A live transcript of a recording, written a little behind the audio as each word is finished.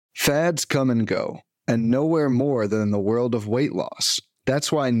Fads come and go, and nowhere more than in the world of weight loss.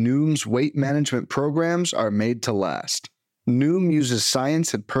 That's why Noom's weight management programs are made to last. Noom uses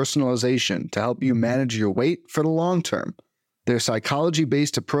science and personalization to help you manage your weight for the long term. Their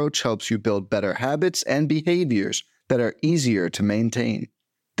psychology-based approach helps you build better habits and behaviors that are easier to maintain.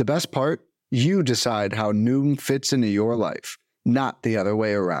 The best part? You decide how Noom fits into your life, not the other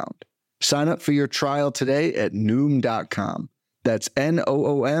way around. Sign up for your trial today at Noom.com. That's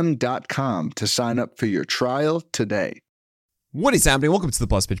Noom.com to sign up for your trial today. What is happening? Welcome to the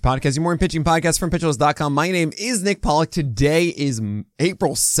Plus Pitch Podcast, your morning pitching podcast from pitchers.com. My name is Nick Pollock. Today is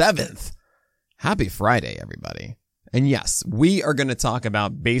April 7th. Happy Friday, everybody. And yes, we are going to talk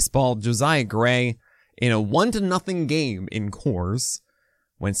about baseball. Josiah Gray in a 1-0 game in Coors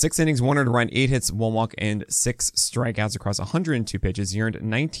went 6 innings, 1 earned run, 8 hits, 1 walk, and 6 strikeouts across 102 pitches. He earned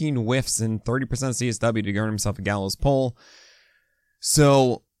 19 whiffs and 30% CSW to earn himself a gallows pole.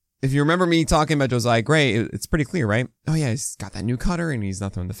 So if you remember me talking about Josiah Gray, it's pretty clear, right? Oh yeah, he's got that new cutter and he's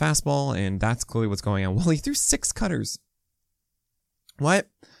not throwing the fastball, and that's clearly what's going on. Well, he threw 6 cutters. What?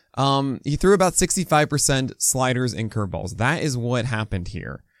 He threw about 65% sliders and curveballs. That is what happened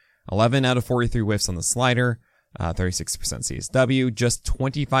here. 11 out of 43 whiffs on the slider, 36% CSW, just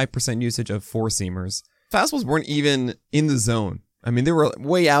 25% usage of four-seamers. Fastballs weren't even in the zone. I mean, they were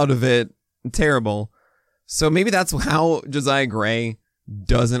way out of it. Terrible. So maybe that's how Josiah Gray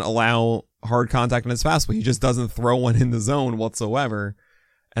doesn't allow hard contact on his fastball. He just doesn't throw one in the zone whatsoever,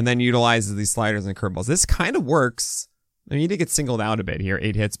 and then utilizes these sliders and curveballs. This kind of works. I mean, he did get singled out a bit here,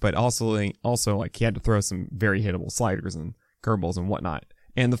 8 hits, but also like he had to throw some very hittable sliders and curveballs and whatnot.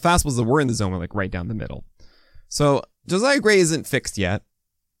 And the fastballs that were in the zone were like right down the middle. So Josiah Gray isn't fixed yet,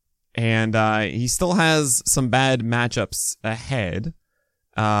 and he still has some bad matchups ahead.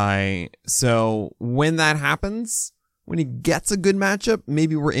 So when that happens, when he gets a good matchup,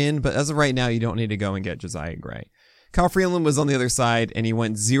 maybe we're in, but as of right now, you don't need to go and get Josiah Gray. Kyle Freeland was on the other side, and he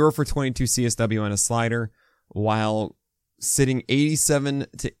went 0 for 22 CSW on a slider, while sitting 87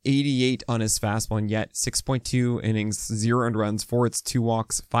 to 88 on his fastball, and yet 6.2 innings, 0 earned runs, 4 hits, 2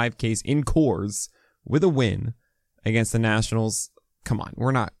 walks, 5 Ks in Coors with a win against the Nationals. Come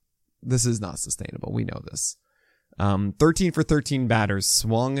on, this is not sustainable. We know this. 13 for 13 batters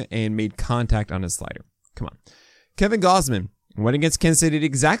swung and made contact on his slider. Come on. Kevin Gausman went against Kansas City, did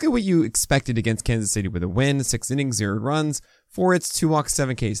exactly what you expected against Kansas City with a win, 6 innings, 0 runs, 4 hits, 2 walks,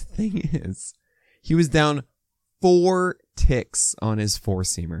 7 Ks. Thing is, he was down 4 ticks on his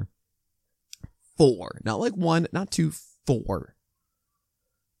four-seamer. 4. Not like 1, not 2, 4.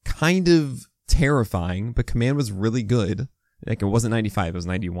 Kind of terrifying, but command was really good. Like, it wasn't 95, it was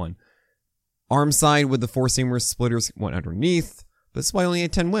 91. Arm side with the four-seamer splitters went underneath, but that's why I only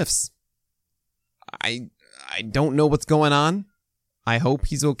had 10 whiffs. I don't know what's going on. I hope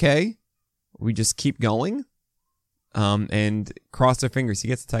he's okay. We just keep going. And cross our fingers. He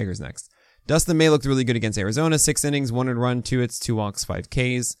gets the Tigers next. Dustin May looked really good against Arizona. 6 innings, 1 earned run, 2 hits, 2 walks, 5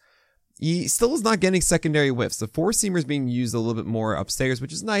 Ks. He still is not getting secondary whiffs. The four-seamer's being used a little bit more upstairs,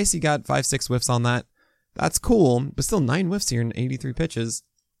 which is nice. He got 5-6 whiffs on that. That's cool, but still 9 whiffs here in 83 pitches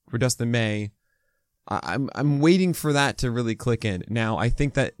for Dustin May. I'm waiting for that to really click in. Now, I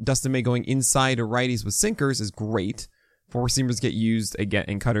think that Dustin May going inside to righties with sinkers is great. Four-seamers get used again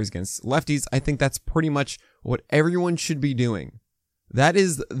and cutters against lefties. I think that's pretty much what everyone should be doing. That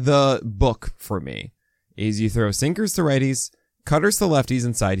is the book for me, is you throw sinkers to righties, cutters to lefties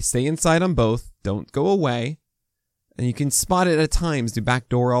inside, stay inside on both, don't go away, and you can spot it at times, do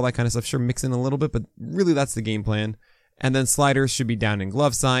backdoor, all that kind of stuff. Sure, mix in a little bit, but really that's the game plan. And then sliders should be down and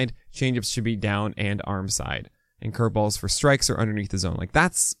glove side, changeups should be down and arm side, and curveballs for strikes or underneath the zone. Like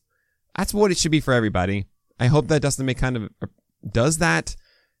that's what it should be for everybody. I hope that Dustin May kind of does that.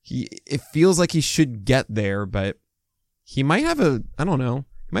 It feels like he should get there, but he might have I don't know.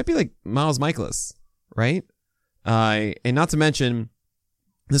 He might be like Miles Michaelis, right? And not to mention,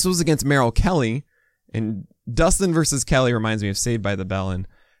 this was against Merrill Kelly, and Dustin versus Kelly reminds me of Saved by the Bell in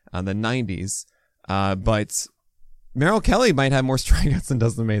the 90s. But Merrill Kelly might have more strikeouts than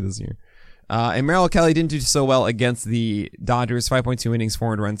Dustin May this year. And Merrill Kelly didn't do so well against the Dodgers. 5.2 innings,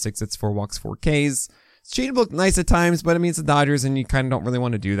 4 earned runs, 6 hits, 4 walks, 4 Ks. His changeup looked nice at times, but I mean, it's the Dodgers, and you kind of don't really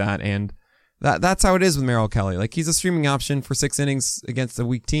want to do that. And that's how it is with Merrill Kelly. Like, he's a streaming option for 6 innings against a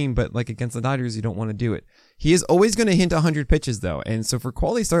weak team, but like against the Dodgers, you don't want to do it. He is always going to hint 100 pitches, though. And so for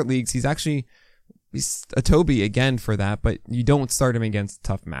quality start leagues, he's a Toby again for that, but you don't start him against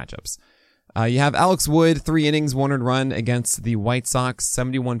tough matchups. You have Alex Wood, 3 innings, 1 earned run against the White Sox,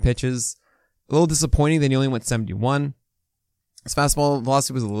 71 pitches. A little disappointing that he only went 71. His fastball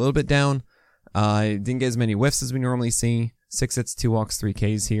velocity was a little bit down. Didn't get as many whiffs as we normally see. 6 hits, 2 walks, 3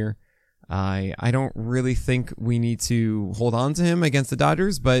 Ks here. I don't really think we need to hold on to him against the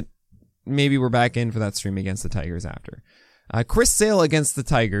Dodgers, but maybe we're back in for that stream against the Tigers after. Chris Sale against the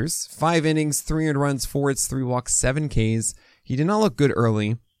Tigers. 5 innings, 3 earned runs, 4 hits, 3 walks, 7 Ks. He did not look good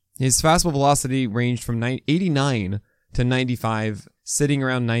early. His fastball velocity ranged from 89 to 95, sitting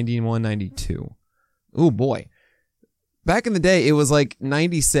around 91, 92. Oh boy. Back in the day, it was like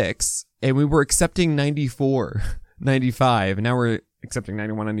 96, and we were accepting 94, 95, and now we're accepting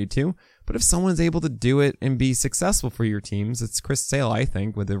 91, 92. But if someone's able to do it and be successful for your teams, it's Chris Sale, I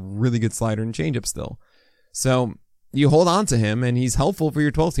think, with a really good slider and changeup still. So you hold on to him, and he's helpful for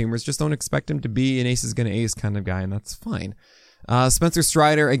your 12-teamers. Just don't expect him to be an ace is going to ace kind of guy, and that's fine. Spencer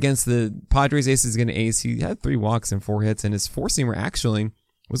Strider against the Padres ace is going to ace. He had 3 walks and 4 hits, and his 4-seamer actually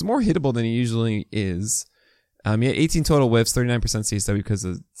was more hittable than he usually is. He had 18 total whiffs, 39% CSW because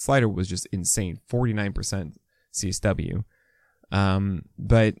the slider was just insane, 49% CSW.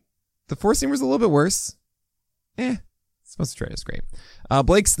 But the 4-seamer was a little bit worse. Spencer Strider is great.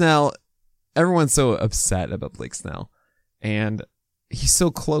 Blake Snell, everyone's so upset about Blake Snell, and he's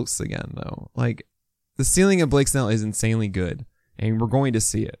so close again though. Like, the ceiling of Blake Snell is insanely good, and we're going to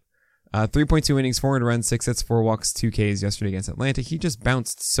see it. 3.2 innings, 400 runs, 6 hits, 4 walks, 2 Ks yesterday against Atlanta. He just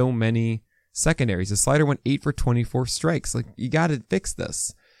bounced so many secondaries. His slider went 8 for 24 strikes. Like, you got to fix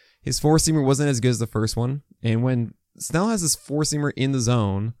this. His 4-seamer wasn't as good as the first one, and when Snell has his 4-seamer in the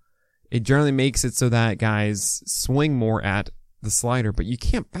zone, it generally makes it so that guys swing more at the slider, but you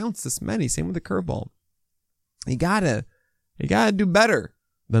can't bounce this many. Same with the curveball. You gotta do better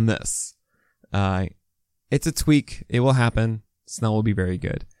than this. It's a tweak. It will happen. Snell will be very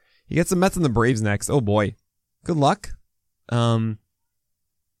good. He gets the Mets and the Braves next. Oh boy. Good luck. You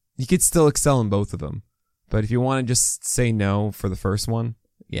could still excel in both of them. But if you want to just say no for the first one,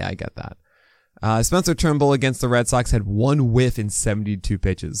 yeah, I get that. Spencer Turnbull against the Red Sox had 1 whiff in 72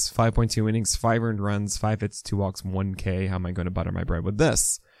 pitches. 5.2 innings, 5 earned runs, 5 hits, 2 walks, 1 K. How am I going to butter my bread with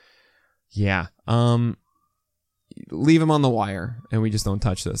this? Yeah. Leave him on the wire, and we just don't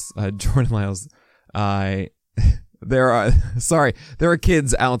touch this. Jordan Lyles, there are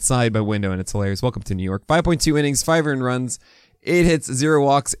kids outside my window, and it's hilarious. Welcome to New York. 5.2 innings, 5 earned runs, 8 hits, 0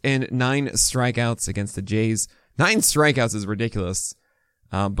 walks, and 9 strikeouts against the Jays. 9 strikeouts is ridiculous,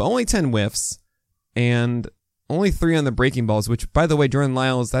 but only 10 whiffs, and only 3 on the breaking balls, which, by the way, Jordan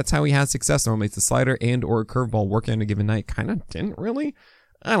Lyles, that's how he has success normally. It's the slider and or curveball working on a given night. Kind of didn't really.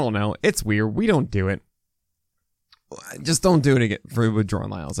 I don't know. It's weird. We don't do it. Just don't do it again with Jordan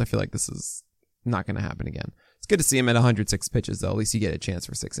Lyles. I feel like this is not going to happen again. It's good to see him at 106 pitches, though. At least you get a chance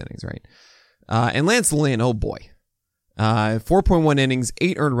for 6 innings, right? And Lance Lynn, oh boy. 4.1 innings,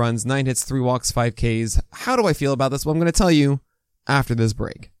 8 earned runs, 9 hits, 3 walks, 5 Ks. How do I feel about this? Well, I'm going to tell you after this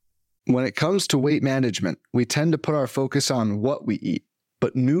break. When it comes to weight management, we tend to put our focus on what we eat,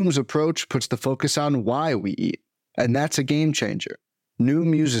 but Noom's approach puts the focus on why we eat, and that's a game changer.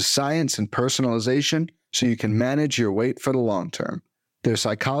 Noom uses science and personalization so you can manage your weight for the long term. Their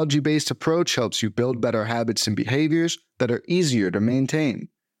psychology-based approach helps you build better habits and behaviors that are easier to maintain.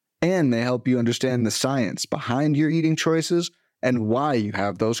 And they help you understand the science behind your eating choices and why you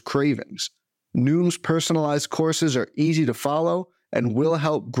have those cravings. Noom's personalized courses are easy to follow and will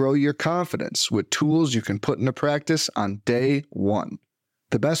help grow your confidence with tools you can put into practice on day 1.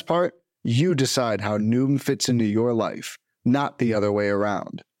 The best part? You decide how Noom fits into your life, not the other way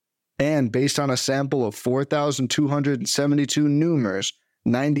around. And based on a sample of 4,272 Noomers,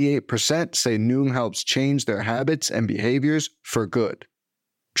 98% say Noom helps change their habits and behaviors for good.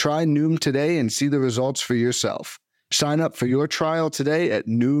 Try Noom today and see the results for yourself. Sign up for your trial today at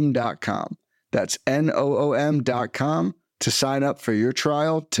Noom.com. That's Noom.com to sign up for your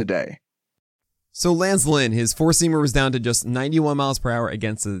trial today. So Lance Lynn, his 4-seamer was down to just 91 miles per hour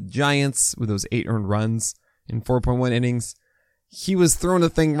against the Giants with those 8 earned runs in 4.1 innings. He was throwing a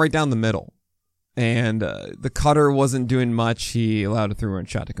thing right down the middle. And the cutter wasn't doing much. He allowed a 3-run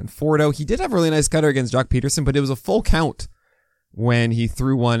shot to Conforto. He did have a really nice cutter against Jock Peterson, but it was a full count when he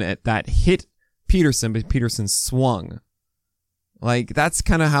threw one at that hit Peterson, but Peterson swung. Like, that's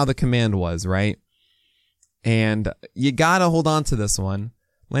kind of how the command was, right? And you gotta hold on to this one.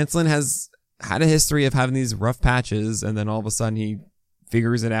 Lance Lynn has had a history of having these rough patches, and then all of a sudden he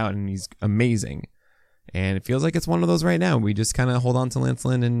figures it out, and he's amazing. And it feels like it's one of those right now. We just kind of hold on to Lance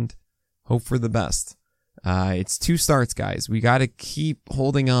Lynn and hope for the best. It's 2 starts, guys. We got to keep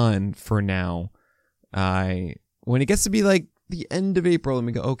holding on for now. When it gets to be like the end of April, and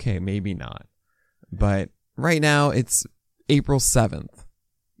we go, okay, maybe not. But right now, it's April 7th.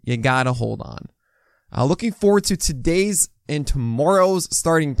 You got to hold on. Looking forward to today's and tomorrow's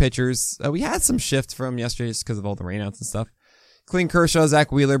starting pitchers. We had some shift from yesterday just because of all the rainouts and stuff. Clayton Kershaw,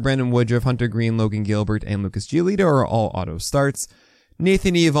 Zach Wheeler, Brandon Woodruff, Hunter Green, Logan Gilbert, and Lucas Giolito are all auto starts.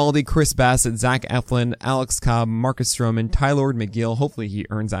 Nathan Eovaldi, Chris Bassett, Zach Eflin, Alex Cobb, Marcus Stroman, Ty Lord McGill. Hopefully he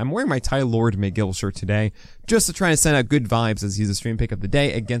earns that. I'm wearing my Ty Lord McGill shirt today just to try and send out good vibes as he's a stream pick of the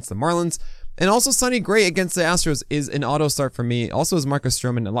day against the Marlins. And also Sonny Gray against the Astros is an auto start for me. Also is Marcus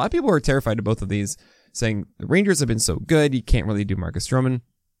Stroman. A lot of people are terrified of both of these, saying the Rangers have been so good, you can't really do Marcus Stroman.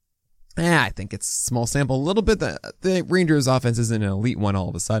 I think it's small sample a little bit. The Rangers offense isn't an elite one all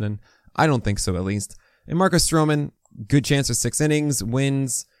of a sudden. I don't think so, at least. And Marcus Stroman, good chance for 6 innings,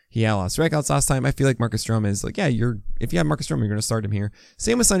 wins. He had a lot of strikeouts last time. I feel like Marcus Stroman is like, if you have Marcus Stroman, you're going to start him here.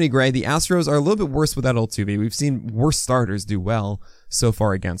 Same with Sonny Gray. The Astros are a little bit worse without Altuve. We've seen worse starters do well so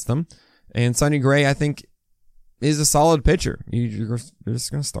far against them. And Sonny Gray, I think, is a solid pitcher. You're just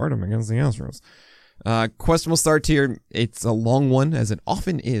going to start him against the Astros. Questionable start here. It's a long one, as it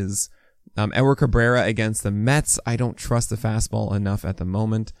often is. Edward Cabrera against the Mets. I don't trust the fastball enough at the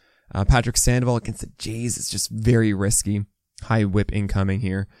moment. Patrick Sandoval against the Jays is just very risky. High whip incoming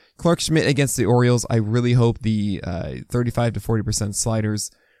here. Clark Schmidt against the Orioles. I really hope the 35 to 40%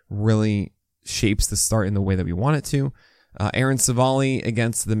 sliders really shapes the start in the way that we want it to. Aaron Savali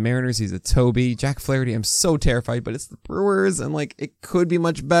against the Mariners. He's a Toby. Jack Flaherty, I'm so terrified, but it's the Brewers, and it could be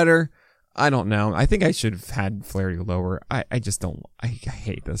much better. I don't know. I think I should have had Flaherty lower. I just don't. I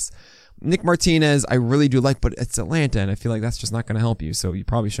hate this. Nick Martinez, I really do like, but it's Atlanta, and I feel like that's just not going to help you, so you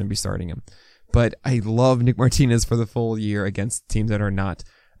probably shouldn't be starting him. But I love Nick Martinez for the full year against teams that are not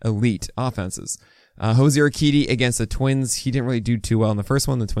elite offenses. Jose Urquidy against the Twins. He didn't really do too well in the first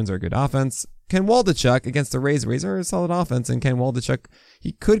one. The Twins are a good offense. Ken Waldichuk against the Rays. Rays are a solid offense, and Ken Waldichuk,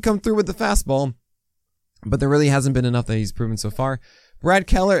 he could come through with the fastball, but there really hasn't been enough that he's proven so far. Brad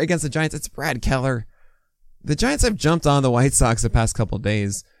Keller against the Giants. It's Brad Keller. The Giants have jumped on the White Sox the past couple of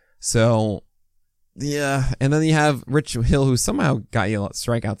days. So, yeah. And then you have Rich Hill, who somehow got you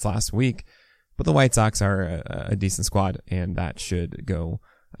strikeouts last week. But the White Sox are a decent squad, and that should go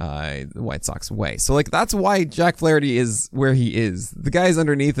the White Sox way. So, that's why Jack Flaherty is where he is. The guys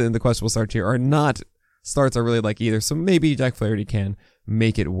underneath in the questionable start here are not starts I really like either. So maybe Jack Flaherty can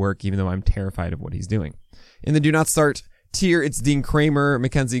make it work, even though I'm terrified of what he's doing. In the do not start tier, it's Dean Kramer,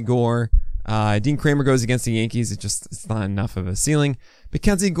 Mackenzie Gore. Dean Kramer goes against the Yankees. It's not enough of a ceiling.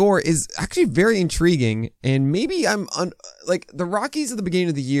 Mackenzie Gore is actually very intriguing, and maybe the Rockies at the beginning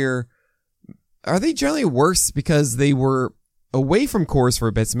of the year, are they generally worse because they were away from Coors for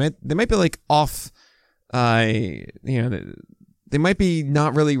a bit? So they might be off, they might be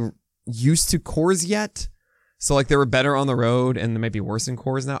not really used to Coors yet. So they were better on the road and they might be worse in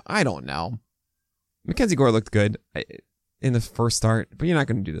Coors now. I don't know. Mackenzie Gore looked good in the first start, but you're not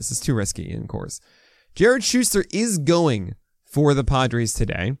going to do this. It's too risky in Coors. Jared Schuster is going for the Padres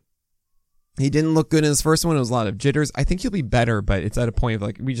today. He didn't look good in his first one. It was a lot of jitters. I think he'll be better, but it's at a point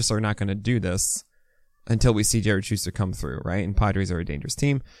of we just are not going to do this until we see Jared Schuster come through, right? And Padres are a dangerous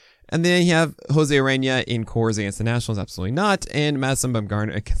team. And then you have Jose Urena in Coors against the Nationals. Absolutely not. And Madison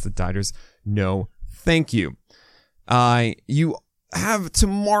Bumgarner against the Dodgers. No, thank you. You have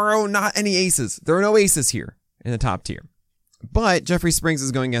tomorrow not any aces. There are no aces here in the top tier. But Jeffrey Springs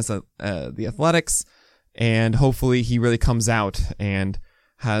is going against the Athletics, and hopefully he really comes out and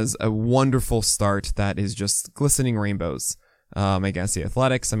has a wonderful start that is just glistening rainbows against the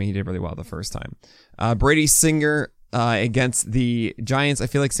Athletics. I mean, he did really well the first time. Brady Singer against the Giants. I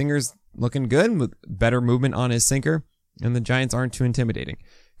feel like Singer's looking good with better movement on his sinker, and the Giants aren't too intimidating.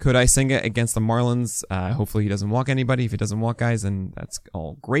 Kodai Senga against the Marlins. Hopefully he doesn't walk anybody. If he doesn't walk guys, then that's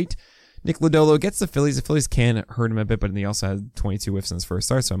all great. Nick Lodolo gets the Phillies. The Phillies can hurt him a bit, but he also had 22 whiffs in his first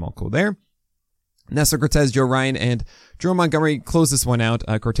start, so I'm all cool there. Nestor Cortez, Joe Ryan, and Joe Montgomery close this one out.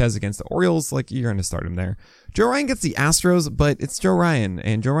 Cortez against the Orioles, you're going to start him there. Joe Ryan gets the Astros, but it's Joe Ryan,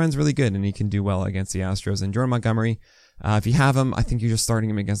 and Joe Ryan's really good, and he can do well against the Astros. And Jordan Montgomery, if you have him, I think you're just starting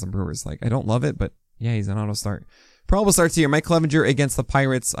him against the Brewers. I don't love it, but yeah, he's an auto start. Probable starts here. Mike Clevenger against the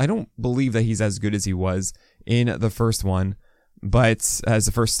Pirates. I don't believe that he's as good as he was in the first one, but as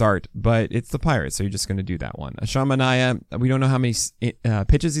the first start, but it's the Pirates, so you're just going to do that one. Sean Manaea, we don't know how many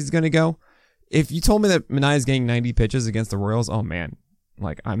pitches he's going to go. If you told me that Manaea's getting 90 pitches against the Royals, oh man,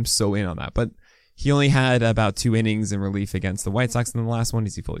 I'm so in on that. But he only had about 2 innings in relief against the White Sox in the last one.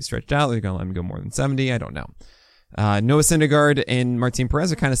 Is he fully stretched out? They're going to let him go more than 70? I don't know. Noah Syndergaard and Martin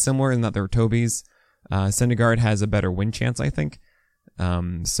Perez are kind of similar in that they're Tobies. Syndergaard has a better win chance, I think.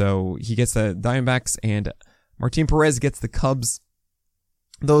 So he gets the Diamondbacks, and Martin Perez gets the Cubs.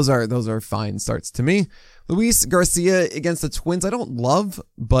 Those are fine starts to me. Luis Garcia against the Twins, I don't love,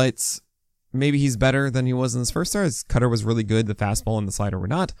 but maybe he's better than he was in his first start. His cutter was really good. The fastball and the slider were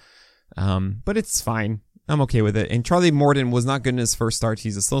not. But it's fine. I'm okay with it. And Charlie Morton was not good in his first start.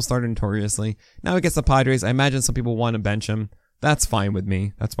 He's a slow starter notoriously. Now he gets the Padres. I imagine some people want to bench him. That's fine with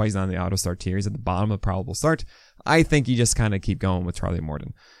me. That's why he's not in the auto start tier. He's at the bottom of probable start. I think you just kind of keep going with Charlie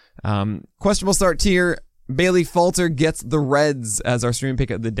Morton. Questionable start tier. Bailey Falter gets the Reds as our stream pick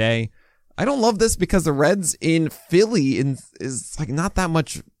of the day. I don't love this because the Reds in Philly is like not that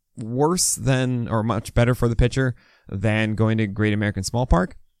much worse than, or much better for the pitcher than going to Great American Small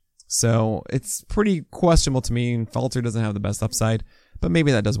Park. So it's pretty questionable to me, and Falter doesn't have the best upside, but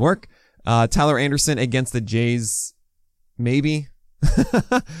maybe that does work. Tyler Anderson against the Jays, maybe.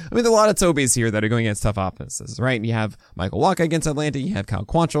 I mean, there are a lot of Tobies here that are going against tough offenses, right? You have Michael Wacha against Atlanta, you have Cal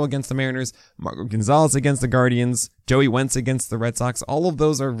Quantrill against the Mariners, Marco Gonzalez against the Guardians, Joey Wentz against the Red Sox. All of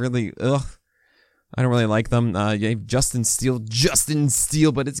those are really, I don't really like them. You have Justin Steele,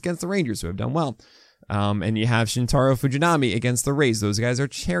 but it's against the Rangers who have done well. And you have Shintaro Fujinami against the Rays. Those guys are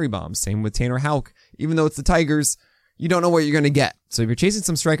cherry bombs. Same with Tanner Houck. Even though it's the Tigers, you don't know what you're going to get. So if you're chasing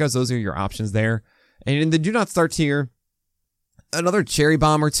some strikeouts, those are your options there. And in the do not start tier, another cherry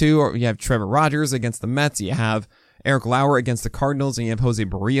bomb or two, or you have Trevor Rogers against the Mets. You have Eric Lauer against the Cardinals, and you have Jose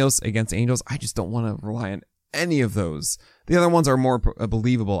Barrios against the Angels. I just don't want to rely on any of those. The other ones are more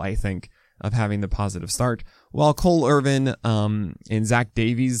believable, I think, of having the positive start, while Cole Irvin and Zach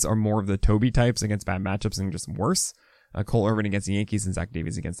Davies are more of the Toby types against bad matchups and just worse. Cole Irvin against the Yankees and Zach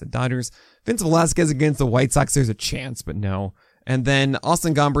Davies against the Dodgers. Vince Velasquez against the White Sox, there's a chance, but no. And then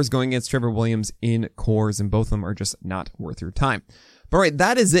Austin Gomber's going against Trevor Williams in cores, and both of them are just not worth your time. But all right,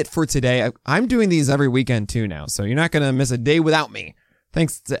 that is it for today. I'm doing these every weekend too now, so you're not going to miss a day without me.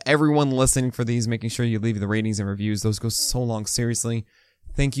 Thanks to everyone listening for these, making sure you leave the ratings and reviews. Those go so long, seriously.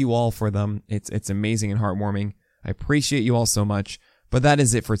 Thank you all for them. It's amazing and heartwarming. I appreciate you all so much. But that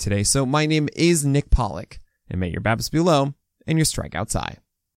is it for today. So my name is Nick Pollock, and may your BABIPs be low and your strikeouts high.